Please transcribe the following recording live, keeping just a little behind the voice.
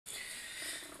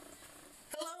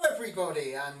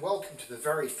everybody, and welcome to the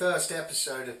very first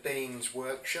episode of Bean's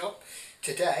Workshop.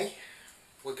 Today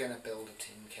we're going to build a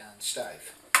tin can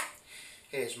stove.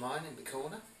 Here's mine in the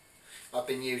corner. I've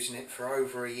been using it for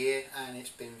over a year and it's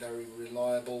been very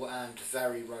reliable and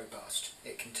very robust.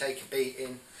 It can take a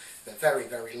beating, they're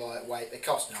very lightweight, they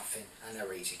cost nothing and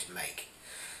they're easy to make.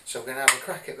 So we're going to have a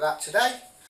crack at that today.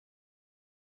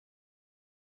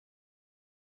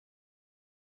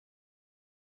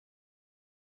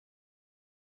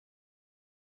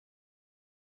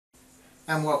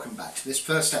 And welcome back to this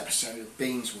first episode of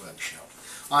Bean's Workshop.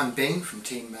 I'm Bean from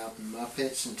Team Mountain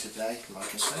Muppets, and today,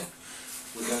 like I said,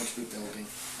 we're going to be building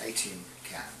a tin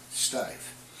can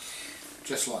stove.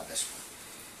 Just like this one.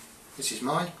 This is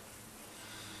mine,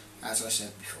 as I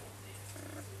said before.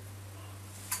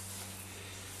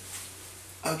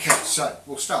 Okay, so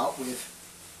we'll start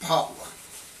with part one.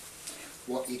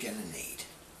 What you're going to need.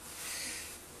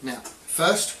 Now,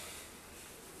 first,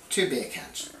 2 beer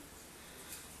cans.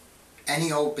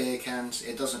 Any old beer cans,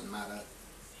 it doesn't matter.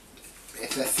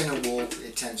 If they're thinner walled,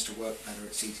 it tends to work better,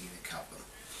 it's easier to cut them.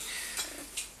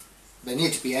 They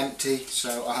need to be empty,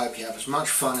 so I hope you have as much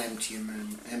fun emptying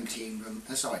them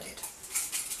as I did.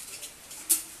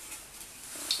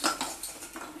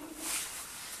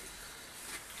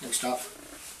 Next up,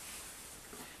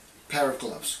 pair of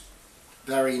gloves.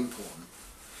 Very important.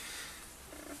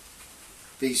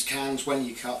 These cans, when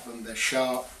you cut them, they're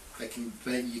sharp,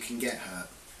 you can get hurt.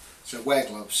 So wear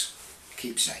gloves,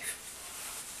 keep safe.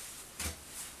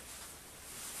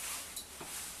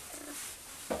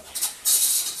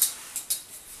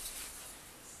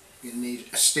 You need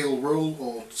a steel rule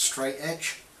or straight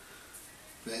edge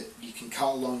that you can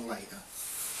cut along later.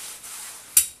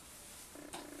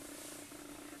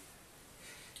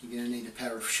 You're going to need a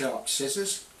pair of sharp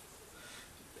scissors.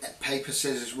 Paper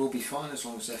scissors will be fine as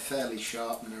long as they're fairly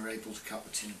sharp and are able to cut the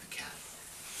tin of the can.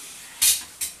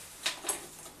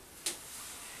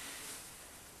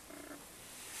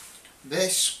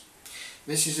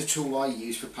 This is a tool I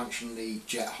use for punching the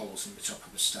jet holes in the top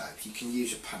of the stove. You can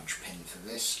use a punch pin for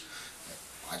this.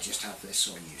 I just have this,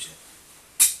 so I use it.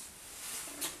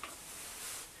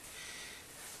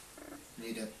 You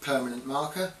need a permanent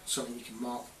marker, something you can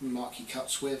mark your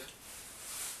cuts with.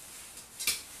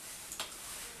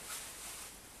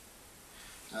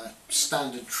 A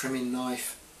standard trimming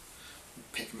knife.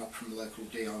 Pick them up from the local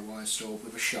DIY store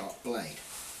with a sharp blade.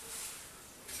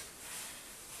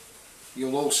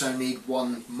 You'll also need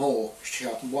one more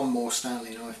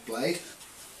Stanley knife blade,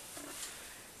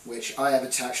 which I have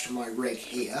attached to my rig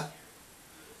here.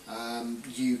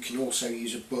 You can also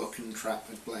use a book and trap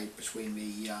the blade between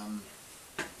the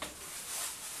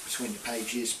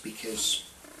pages, because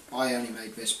I only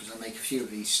made this because I make a few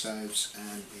of these stoves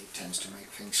and it tends to make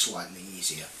things slightly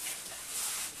easier.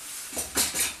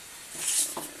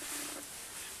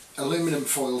 Aluminium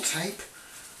foil tape.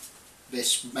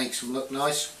 This makes them look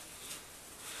nice.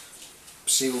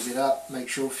 Seals it up, make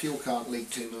sure fuel can't leak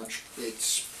too much.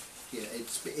 It's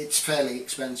fairly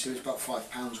expensive. It's about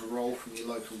 £5 a roll from your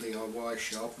local DIY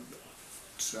shop.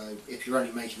 So if you're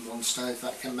only making one stove,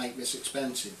 that can make this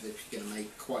expensive. If you're going to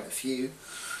make quite a few,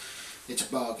 it's a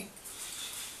bargain.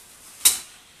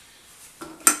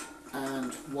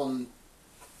 And one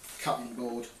cutting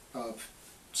board of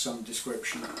some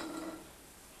description,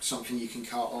 something you can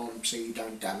cut on so you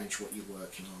don't damage what you're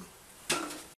working on.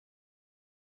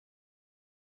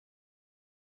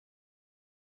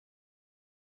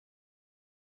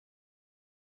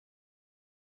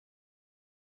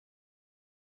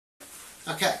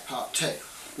 Okay, part 2.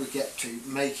 We get to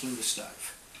making the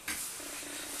stove.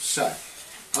 So,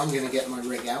 I'm going to get my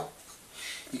rig out.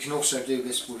 You can also do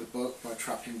this with a book by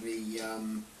trapping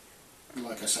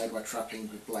like I say, by trapping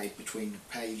the blade between the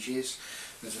pages.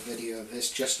 There's a video of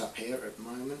this just up here at the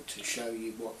moment to show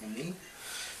you what I mean.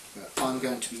 But I'm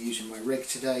going to be using my rig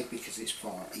today because it's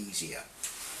far easier.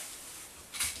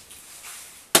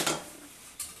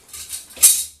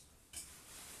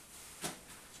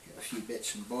 Get a few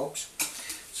bits and bobs.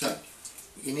 So,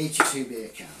 you need your 2 beer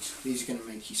cans. These are going to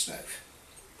make your stove.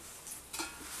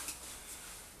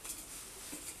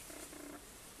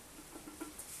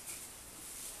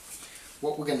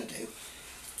 What we're going to do,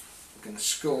 we're going to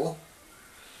score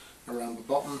around the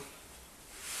bottom.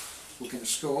 We're going to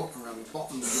score around the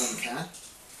bottom of one can,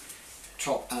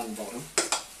 top and bottom.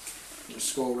 We're going to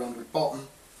score around the bottom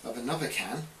of another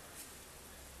can,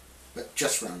 but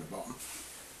just around the bottom.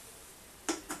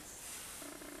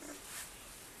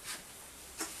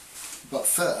 But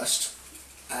first,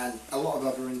 and a lot of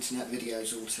other internet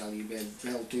videos will tell you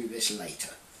they'll do this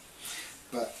later,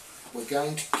 but we're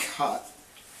going to cut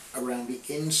around the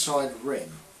inside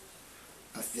rim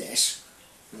of this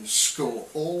I'm going to score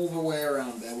all the way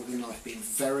around there with a knife, being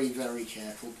very, very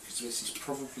careful, because this is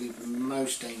probably the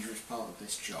most dangerous part of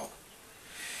this job.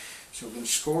 So we're going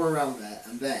to score around there,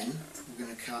 and then we're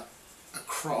going to cut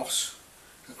across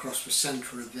the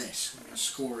centre of this. I'm going to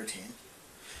score it in,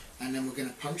 and then we're going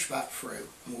to punch back through,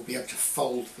 and we'll be able to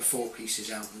fold the 4 pieces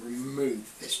out and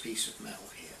remove this piece of metal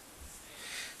here.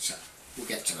 So we'll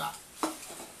get to that.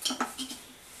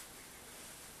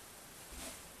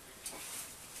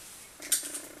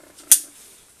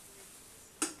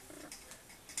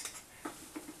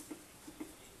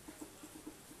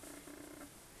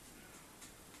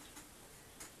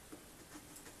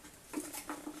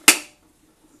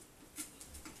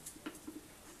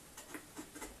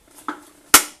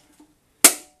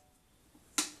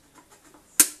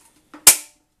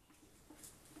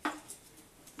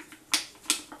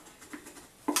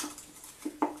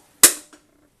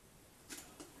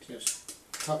 Just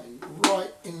cutting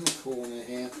right in the corner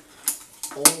here,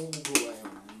 all the way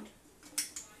around.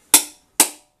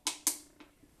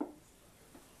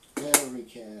 Very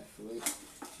carefully.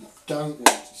 You don't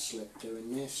want to slip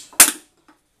doing this.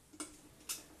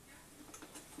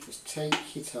 Just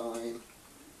take your time.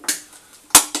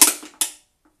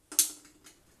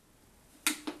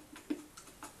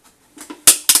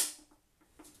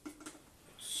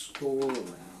 Score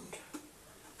around.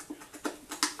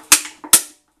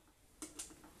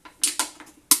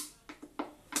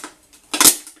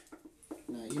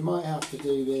 Now you might have to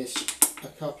do this a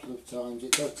couple of times,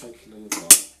 it does take a little while.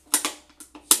 So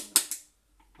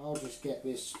I'll just get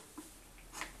this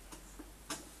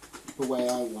the way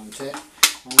I want it,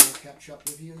 and I'll catch up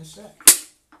with you in a sec.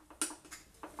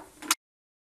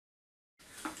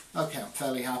 Okay, I'm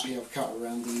fairly happy. I've cut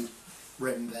around the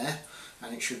rim there,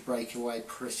 and it should break away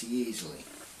pretty easily.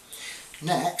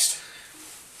 Next,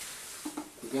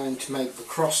 we're going to make the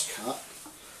cross cut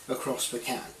across the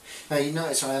can. Now you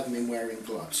notice I haven't been wearing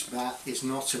gloves. That is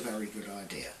not a very good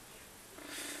idea.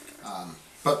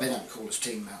 But they don't call us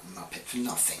Team Mountain Muppet for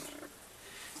nothing.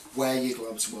 Wear your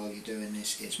gloves while you're doing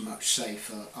this, it's much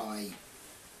safer.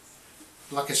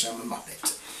 Like I say, I'm a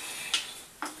Muppet.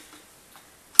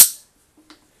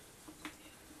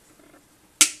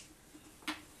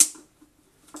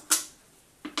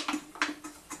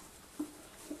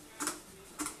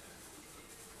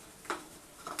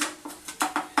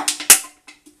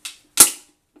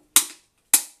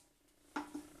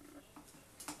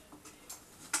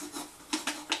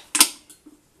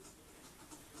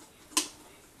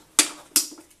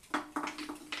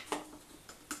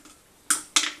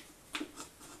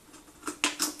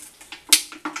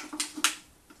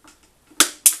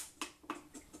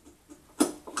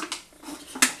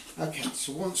 Okay,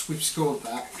 so once we've scored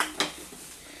that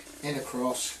in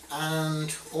across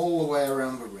and all the way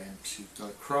around the rim, so you've got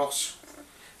across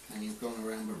and you've gone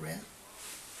around the rim,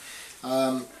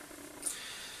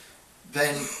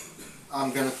 then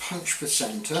I'm going to punch the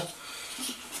centre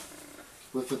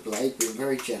with the blade, being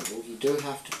very gentle. You do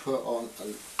have to put on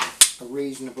a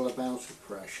reasonable amount of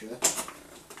pressure.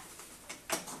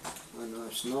 My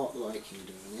knife's not liking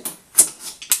doing it.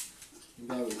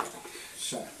 There we go.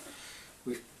 So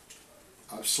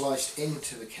I've sliced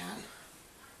into the can,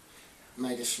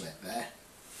 made a slit there,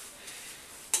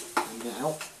 and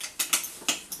now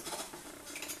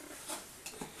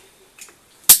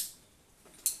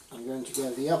I'm going to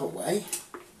go the other way.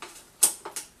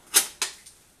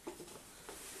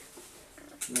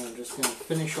 Now I'm just going to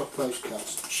finish off those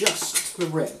cuts just to the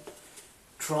rim.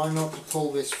 Try not to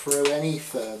pull this through any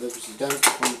further because you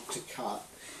don't want to cut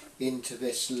into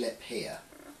this lip here.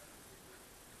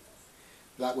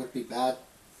 That would be bad.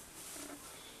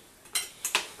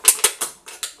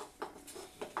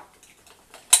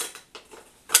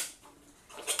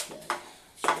 Okay,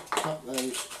 so cut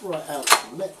those right out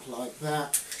the lip like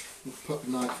that and put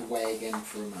the knife away again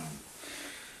for a moment.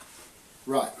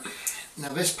 Right, now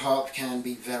this part can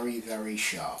be very, very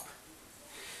sharp,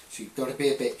 so you've got to be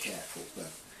a bit careful,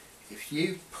 but if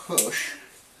you push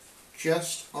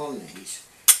just on these,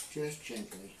 just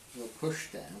gently, you'll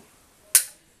push down.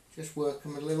 Just work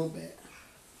them a little bit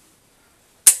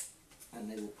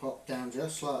and they will pop down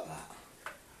just like that.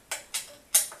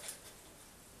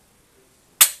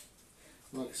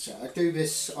 Like I said, I do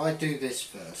this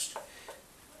first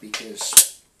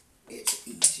because it's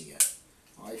easier.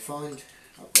 I find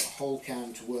I've got a whole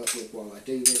can to work with while I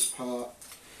do this part,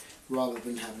 rather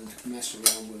than having to mess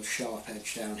around with a sharp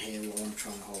edge down here while I'm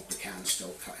trying to hold the can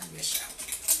still cutting this out.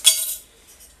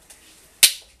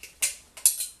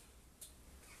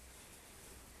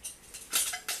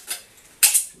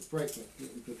 Break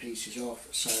the pieces off,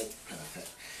 so perfect.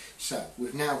 So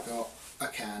we've now got a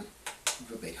can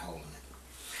with a big hole in it.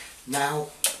 Now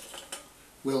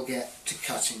we'll get to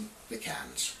cutting the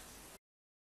cans.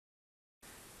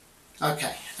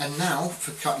 Okay, and now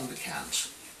for cutting the cans.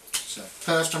 So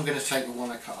first I'm going to take the one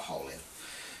I cut a hole in.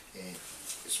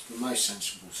 It's the most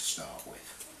sensible to start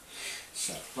with.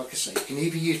 So, like I say, you can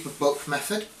either use the book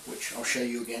method, which I'll show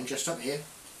you again just up here,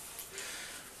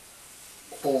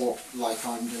 or like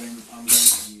I'm doing, I'm going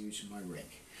to use my rig,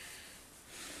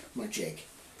 my jig.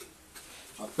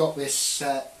 I've got this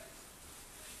set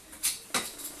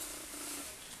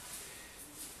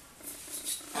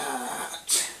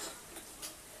at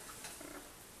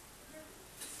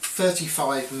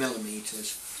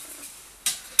 35mm.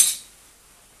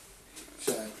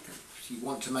 So if you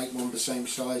want to make one the same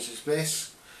size as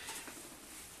this,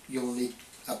 you'll need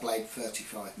a blade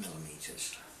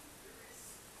 35mm.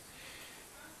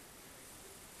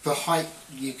 For height,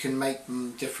 you can make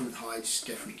them different heights,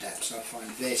 different depths. I find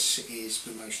this is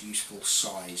the most useful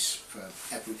size for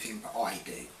everything that I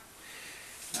do.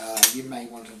 You may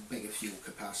want a bigger fuel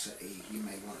capacity, you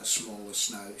may want a smaller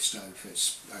stove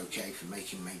that's okay for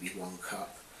making maybe 1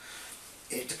 cup.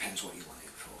 It depends what you want it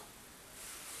for.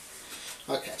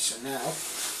 Okay, so now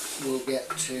we'll get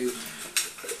to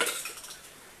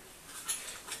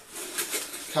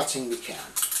cutting the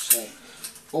can. So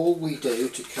all we do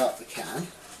to cut the can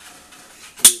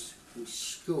is we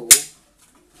score,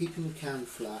 keeping the can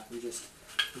flat and just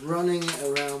running it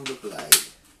around the blade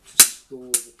to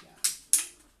score the can,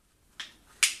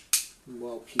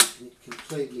 while keeping it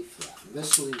completely flat. And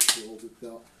this will ensure we've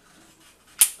got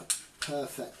a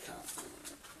perfect cut.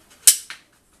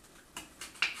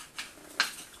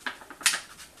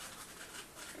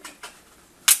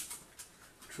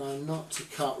 Try not to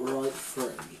cut right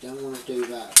through, you don't want to do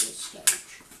that at this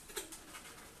stage.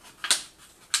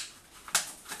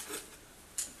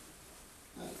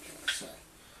 Okay, so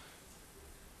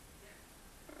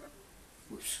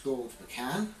we've scored the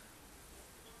can.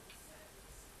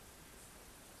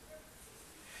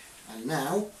 And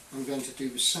now I'm going to do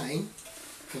the same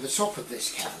for the top of this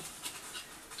can.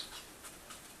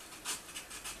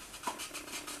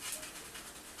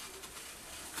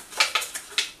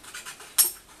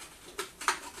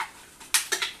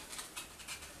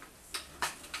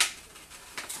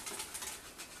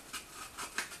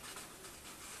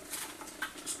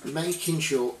 Making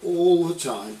sure all the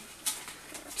time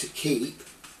to keep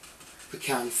the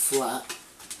can flat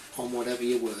on whatever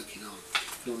you're working on.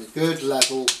 You want a good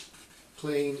level,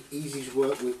 clean, easy to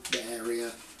work with the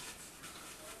area.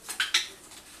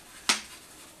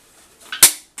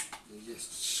 You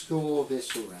just score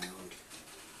this around,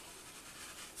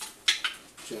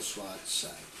 just like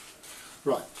so.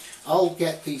 Right, I'll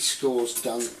get these scores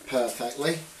done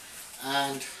perfectly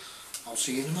and I'll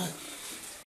see you in a moment.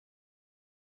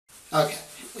 Okay,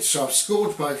 so I've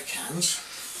scored both cans,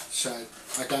 so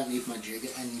I don't need my jig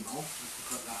anymore. I can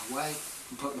put that away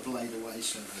and put the blade away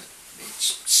so that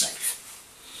it's safe.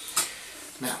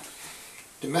 Now,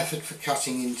 the method for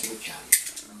cutting into the can.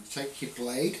 Take your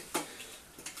blade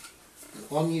and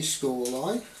on your score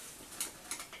line,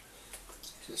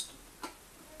 just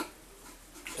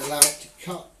allow it to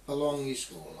cut along your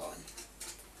score line.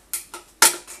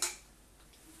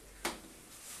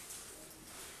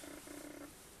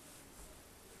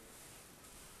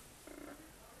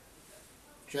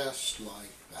 Just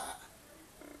like that.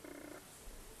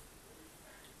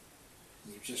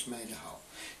 You've just made a hole.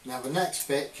 Now the next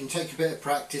bit can take a bit of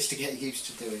practice to get used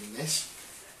to doing this,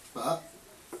 but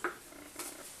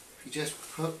if you just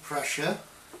put pressure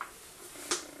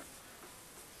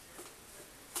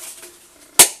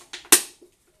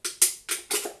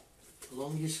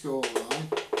along your score line,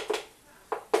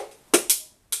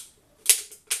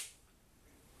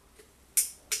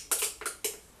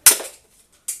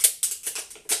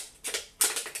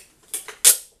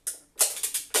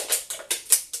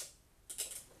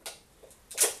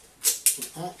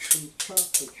 actually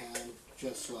cut the can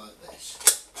just like this.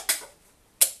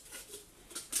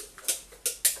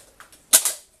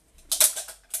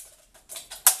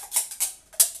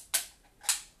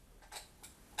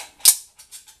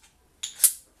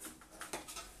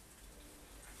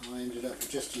 I ended up with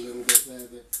just a little bit there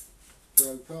that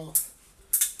broke off,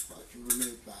 but I can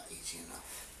remove that easy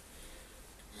enough.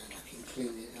 And I can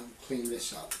clean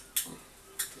this up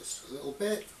just a little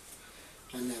bit,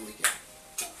 and there we go.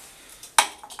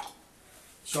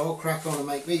 So I'll crack on and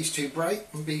make these two break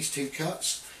and these two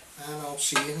cuts, and I'll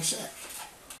see you in a sec.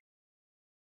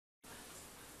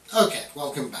 Okay,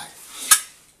 welcome back.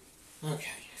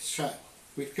 Okay, so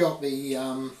we've got the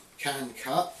can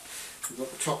cut, we've got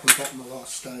the top and bottom of our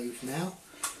stove now.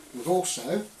 We've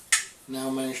also now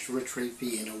managed to retrieve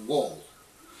the inner wall.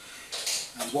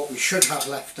 And what we should have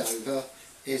left over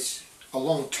is a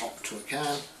long top to a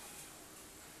can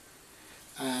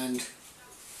and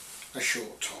a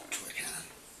short top to a can.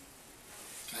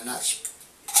 And that's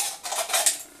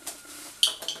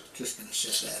just going to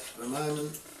sit there for a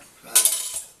moment.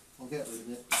 I'll get rid of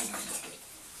it if I don't like it.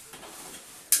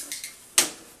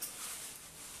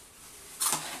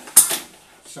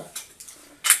 So,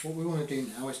 what we want to do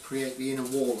now is create the inner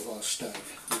wall of our stove,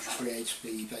 which creates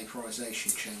the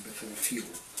vaporisation chamber for the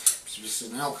fuel. So this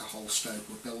is an alcohol stove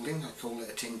we're building. I call it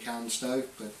a tin can stove,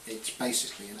 but it's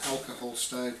basically an alcohol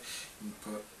stove. You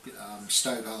put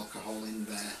stove alcohol in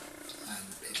there,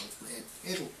 and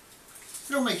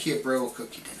it'll make you a brew or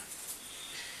cookie dinner.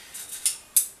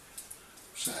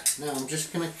 So now I'm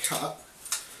just going to cut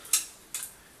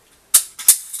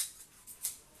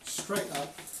straight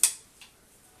up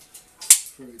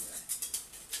through there.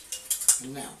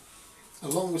 And now,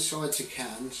 along the sides of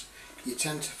cans, you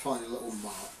tend to find a little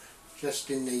mark just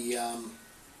in the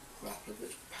wrapper,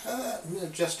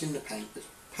 just in the paint, that's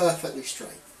perfectly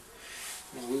straight.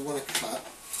 Now we want to cut.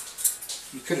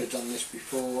 You could have done this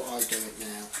before, I do it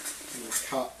now. I'm going to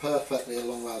cut perfectly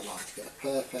along that line to get a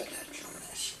perfect edge on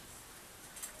this.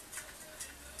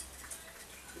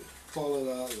 Follow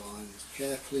that line as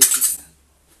carefully as you can.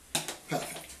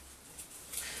 Perfect.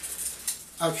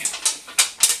 Okay,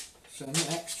 so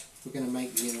next we're going to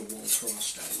make the inner wall for our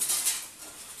stove.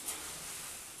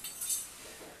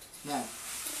 Now,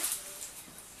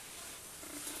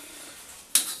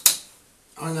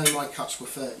 I know my cuts were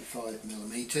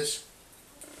 35mm,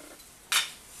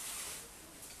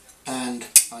 and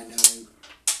I know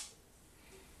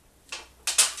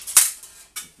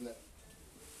that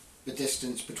the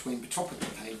distance between the top of the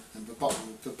paint and the bottom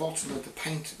of the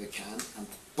paint of the can and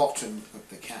the bottom of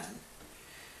the can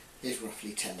is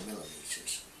roughly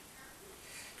 10mm.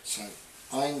 So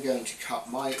I'm going to cut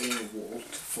my inner wall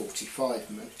to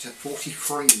 43mm,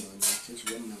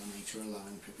 1mm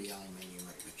allowing for the aluminium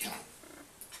of the can.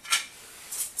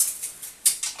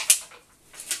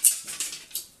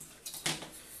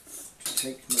 To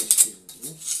take my steel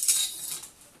wool,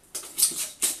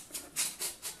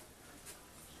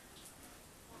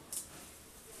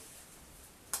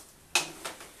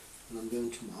 and I'm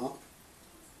going to mark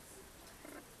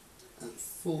at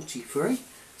 43,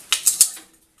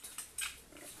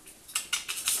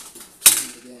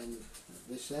 and again at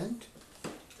this end,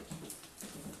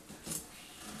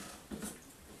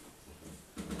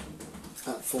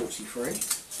 at 43.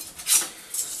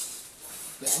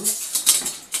 Then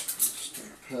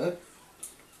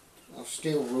our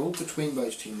steel rule between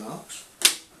those two marks.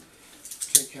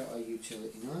 Take out our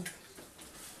utility knife.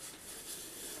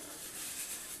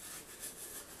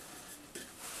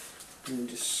 And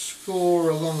just score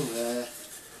along there,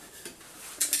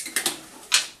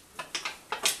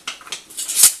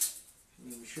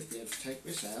 and then we should be able to take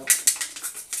this out.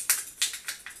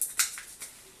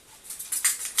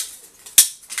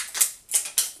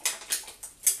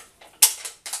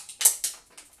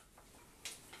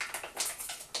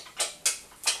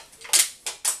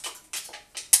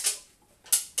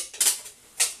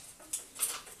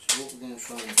 So what we're going to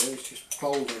try and do is just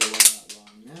fold it along that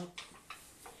line now.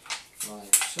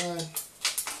 Like so, you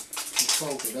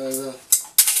fold it over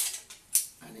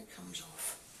and it comes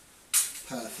off.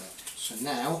 Perfect. So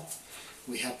now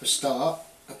we have the start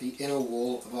of the inner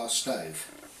wall of our stove.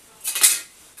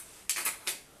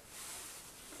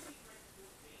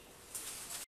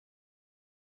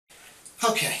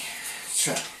 Okay,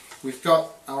 so we've got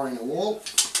our inner wall,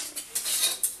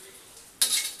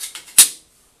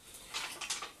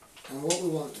 and what we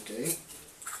want to do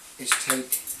is take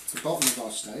the bottom of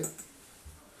our stove,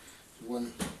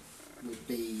 one with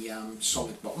the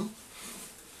solid bottom,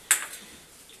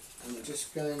 and we're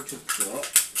just going to drop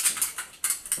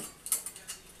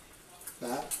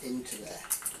that into there.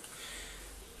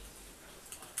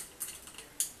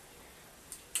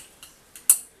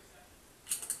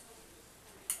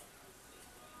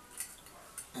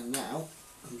 And now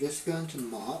I'm just going to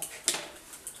mark,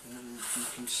 I don't know if you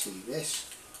can see this,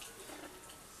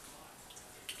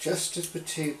 just as the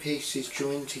two pieces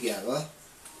join together.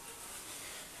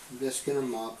 I'm just going to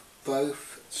mark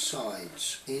both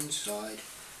sides, inside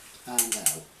and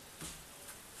out.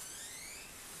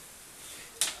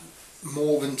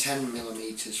 More than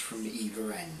 10mm from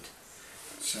either end.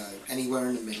 So anywhere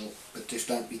in the middle, but just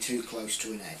don't be too close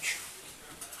to an edge.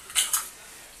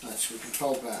 Right, so we can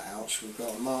fold that out, so we've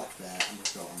got a mark there and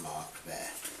we've got a mark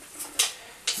there.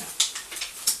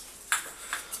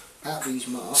 Now, at these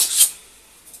marks,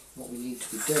 what we need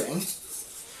to be doing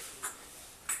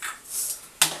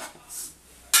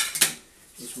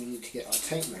is we need to get our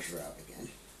tape measure out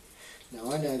again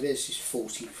Now I know this is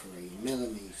 43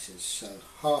 millimeters, so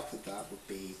half of that would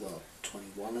be, well,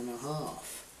 21 and a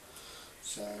half.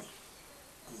 So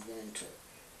I'm going to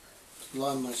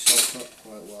line myself up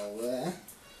quite well there.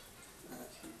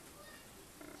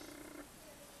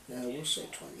 No, we'll say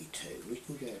 22. We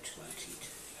can go 22.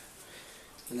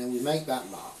 And then we make that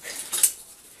mark.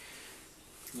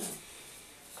 Now,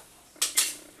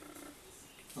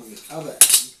 on the other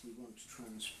end, we want to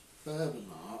transfer the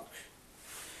mark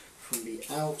from the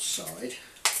outside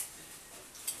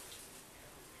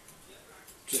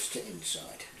just to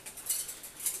inside.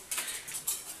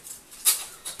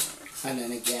 And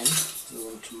then again, we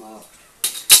want to mark.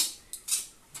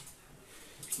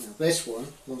 Now this one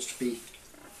wants to be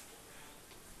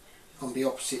on the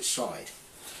opposite side.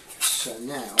 So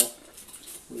now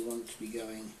we want to be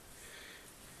going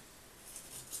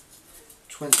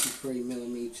 23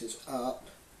 millimeters up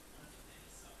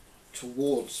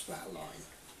towards that line,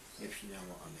 if you know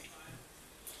what I mean.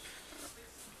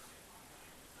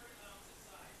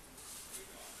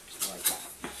 Like that.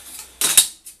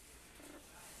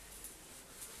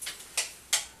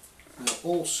 Now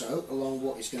also, along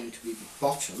what is going to be the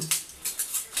bottom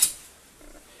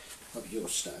of your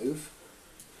stove,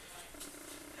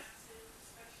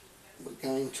 we're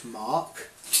going to mark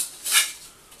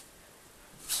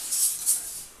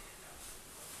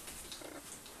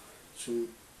some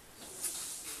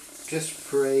just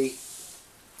 3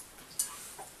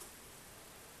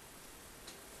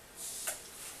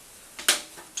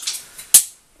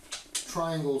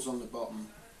 triangles on the bottom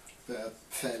that are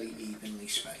fairly evenly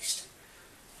spaced.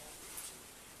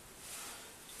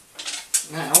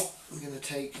 Now I'm going to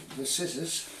take the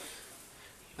scissors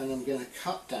and I'm going to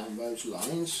cut down those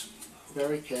lines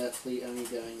very carefully, only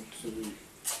going to the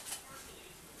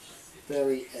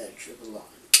very edge of the line,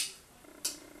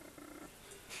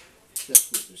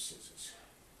 just with the scissors.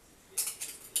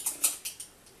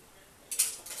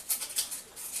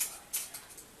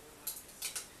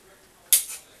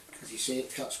 As you see,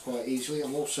 it cuts quite easily.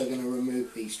 I'm also going to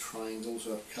remove these triangles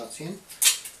I've cut in.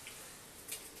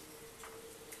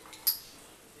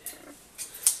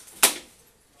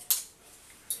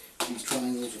 These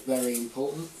triangles are very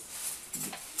important.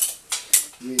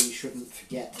 You really shouldn't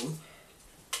forget them.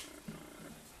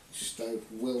 The stove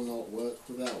will not work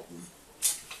without them.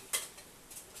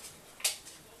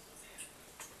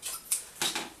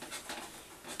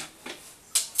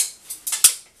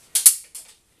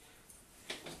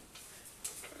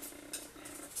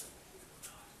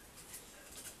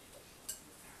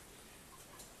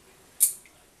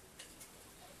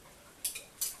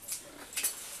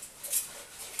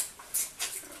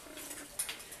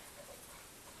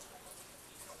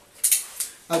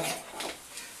 Okay,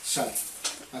 so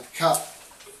I've cut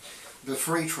the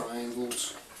 3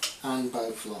 triangles and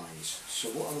both lines. So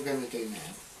what I'm going to do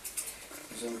now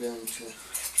is I'm going to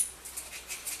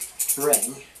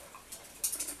bring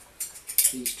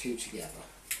these 2 together,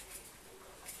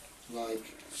 like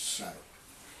so.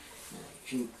 Now you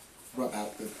can rub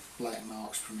out the black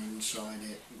marks from inside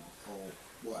it or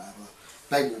whatever.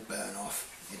 They will burn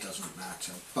off, it doesn't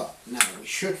matter. But now we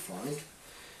should find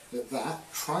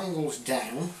that triangles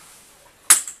down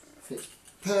fits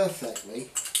perfectly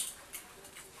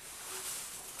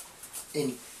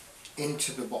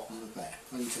into the bottom of there,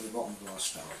 into the bottom of our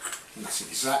stove, and that's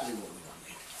exactly what we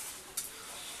wanted.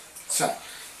 So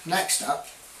next up,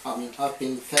 I mean, I've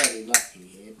been fairly lucky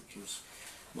here because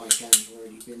my can's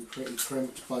already been pretty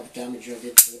crimped by the damage I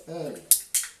did to it earlier.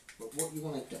 But what you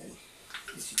want to do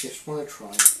is you just want to try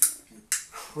and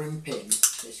crimp in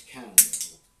this can a little.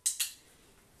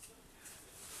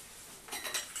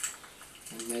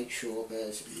 And make sure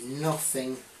there's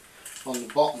nothing on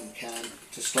the bottom can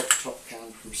to stop the top can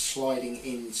from sliding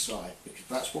inside, because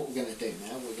that's what we're going to do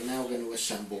now. We're now going to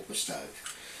assemble the stove.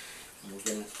 And we're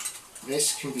going to,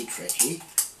 this can be tricky,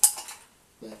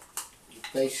 but you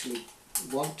basically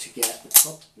want to get the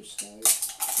top of the stove to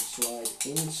slide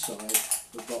inside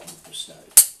the bottom of the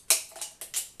stove.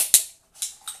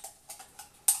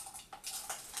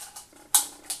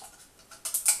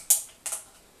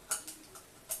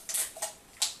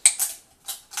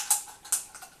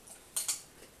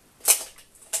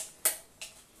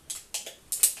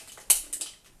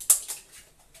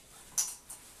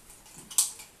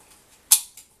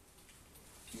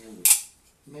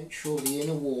 Make sure the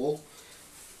inner wall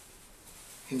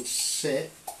can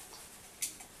sit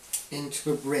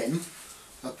into the rim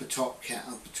of the top can,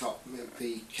 of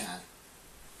the can.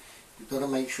 You've got to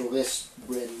make sure this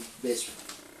rim, this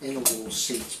inner wall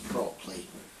seats properly.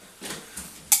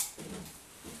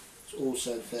 It's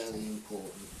also fairly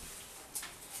important.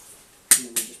 And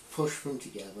then we just push them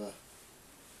together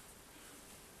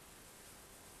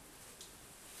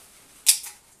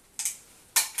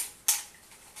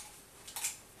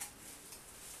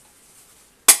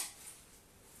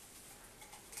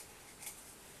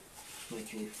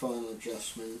make any final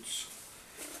adjustments,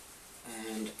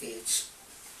 and it's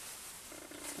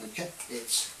okay,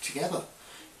 it's together.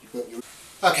 You've got your...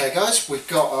 Okay guys, we've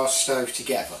got our stove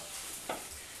together.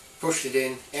 Pushed it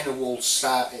in a wall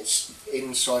sat, it's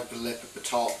inside the lip at the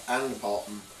top and the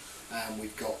bottom, and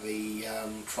we've got the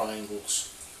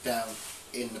triangles down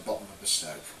in the bottom of the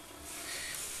stove.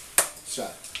 So,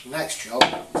 the next job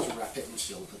is to wrap it in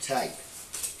silver tape.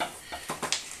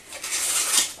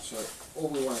 So, all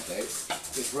we want to do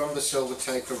is run the silver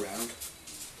tape around,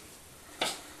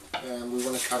 and we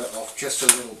want to cut it off just a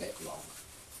little bit long.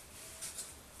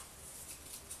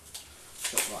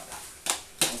 Just like that.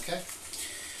 Okay?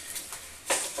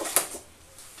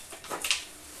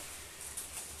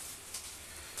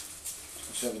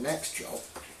 So the next job,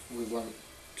 we want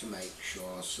to make sure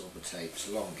our silver tape's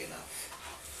long enough.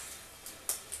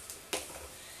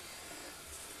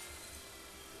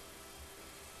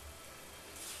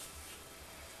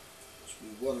 So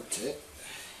we want it,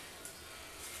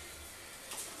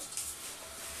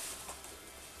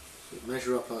 we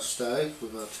measure up our stove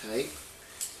with our tape,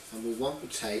 and we want the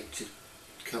tape to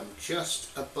come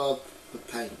just above the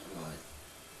paint line,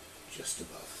 just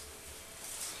above.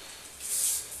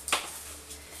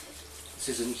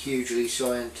 This isn't hugely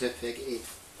scientific, it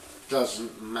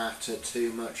doesn't matter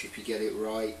too much if you get it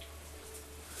right.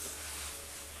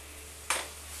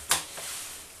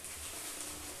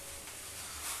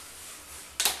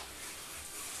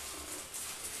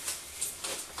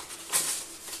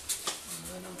 And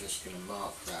then I'm just going to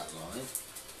mark that line.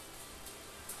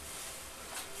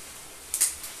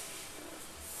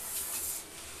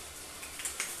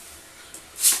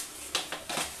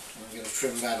 I'm going to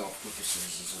trim that off with the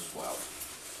scissors as well.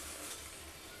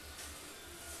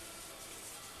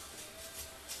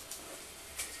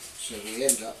 So we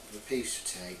end up with a piece of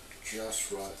tape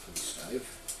just right for the stove.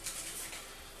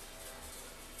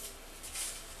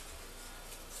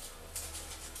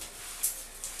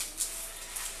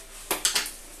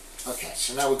 Okay,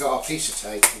 so now we've got our piece of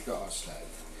tape, we've got our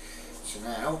stove. So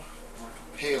now we want to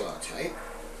peel our tape,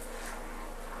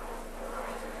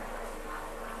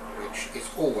 which is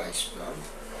always fun.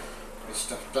 This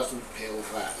stuff doesn't peel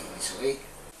that easily.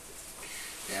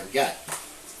 There we go.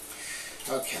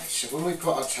 Okay, so when we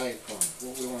put our tape on,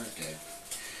 what we want to do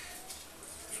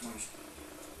is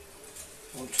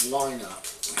we want to line up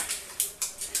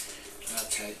our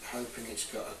tape, hoping it's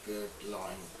got a good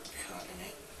line cut in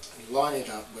it. And line it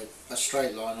up with a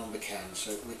straight line on the can,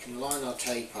 so we can line our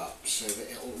tape up so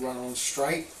that it will run on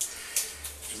straight.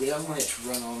 Because we don't want it to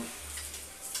run on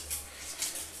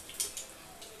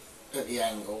at the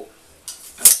angle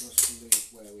and for us to lose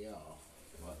where we are,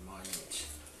 like mine is.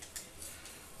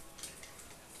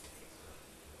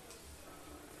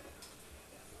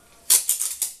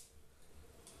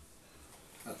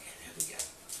 Okay, there we go.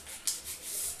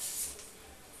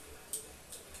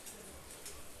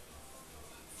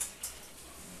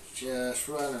 Just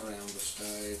run around the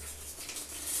stove,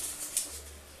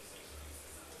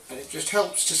 and it just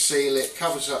helps to seal it,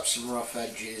 covers up some rough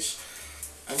edges,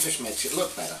 and just makes it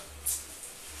look better.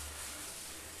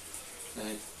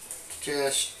 Then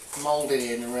just mould it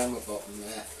in around the bottom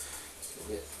there,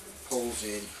 so it pulls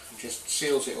in, and just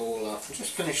seals it all up, and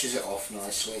just finishes it off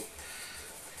nicely.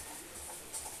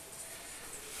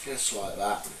 Just like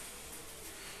that.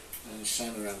 And the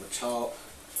same around the top.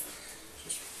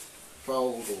 Just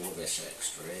fold all of this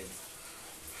extra in.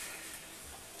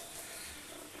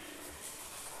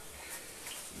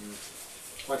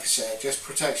 Like I said, it just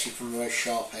protects you from those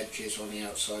sharp edges on the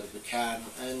outside of the can,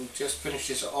 and just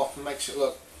finishes it off and makes it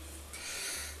look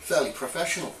fairly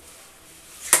professional.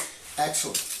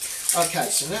 Excellent. Okay,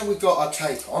 so now we've got our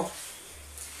tape on,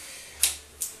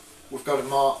 we've got to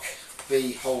mark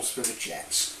the holes for the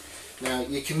jets. Now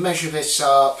you can measure this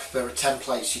up, there are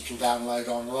templates you can download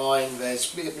online,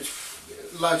 there's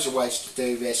loads of ways to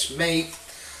do this.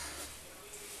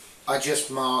 I just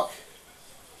mark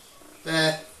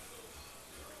there,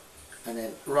 and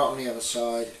then right on the other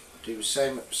side, do the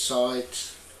same at the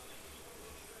sides.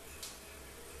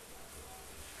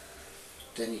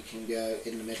 Then you can go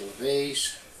in the middle of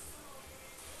these,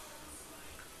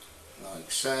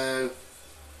 like so.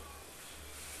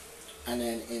 And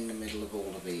then in the middle of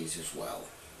all of these as well,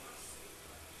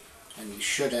 and you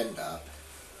should end up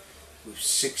with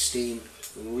 16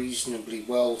 reasonably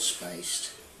well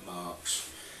spaced marks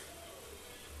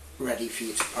ready for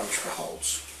you to punch the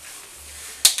holes.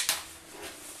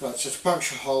 Right, so to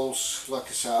punch the holes, like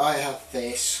I say, I have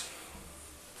this,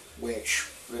 which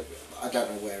I don't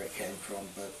know where it came from,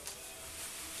 but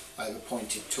I have a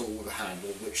pointed tool with a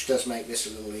handle, which does make this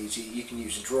a little easier. You can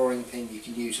use a drawing pin, you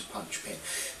can use a punch pin,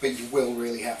 but you will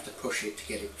really have to push it to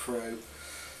get it through.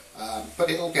 but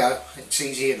it'll go, it's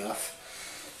easy enough.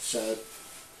 So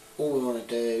all we want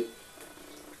to do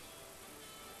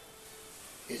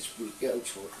is we go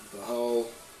towards the hole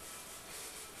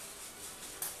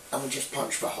and we just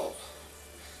punch the hole,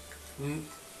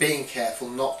 being careful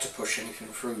not to push anything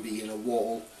through the inner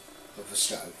wall of the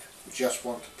stove. We just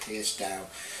want to pierce down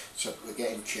so that we're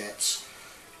getting jets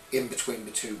in between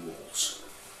the two walls.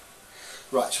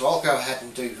 Right, so I'll go ahead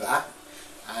and do that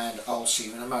and I'll see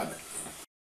you in a moment.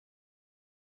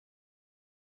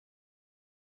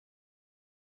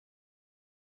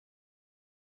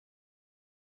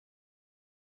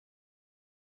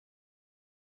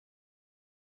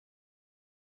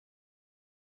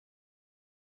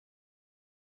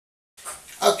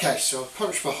 Okay, so I've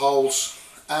punched the holes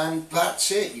and that's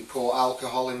it. You pour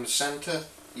alcohol in the centre,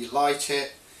 you light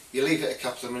it, you leave it a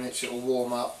couple of minutes, it will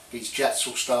warm up, these jets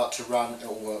will start to run, it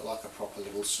will work like a proper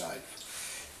little stove.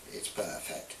 It's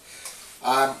perfect.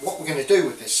 What we're going to do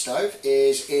with this stove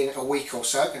is in a week or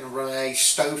so going to run a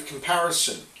stove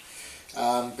comparison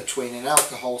between an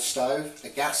alcohol stove, a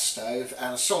gas stove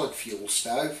and a solid fuel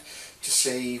stove to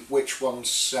see which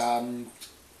one's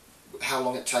how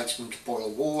long it takes them to boil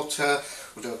water.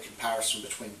 We'll do a comparison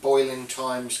between boiling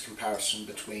times, comparison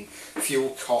between fuel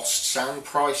costs and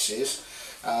prices,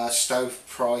 stove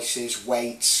prices,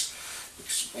 weights.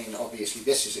 I mean, obviously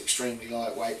this is extremely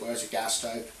lightweight, whereas a gas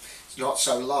stove is not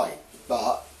so light,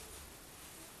 but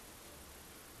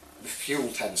the fuel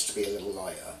tends to be a little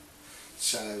lighter.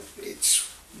 So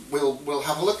we'll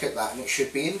have a look at that and it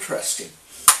should be interesting.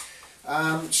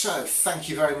 So thank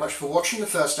you very much for watching the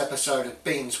first episode of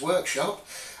Bean's Workshop,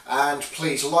 and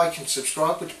please like and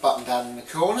subscribe with the button down in the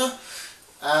corner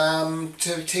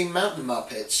to Team Mountain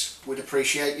Muppets. We'd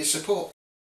appreciate your support.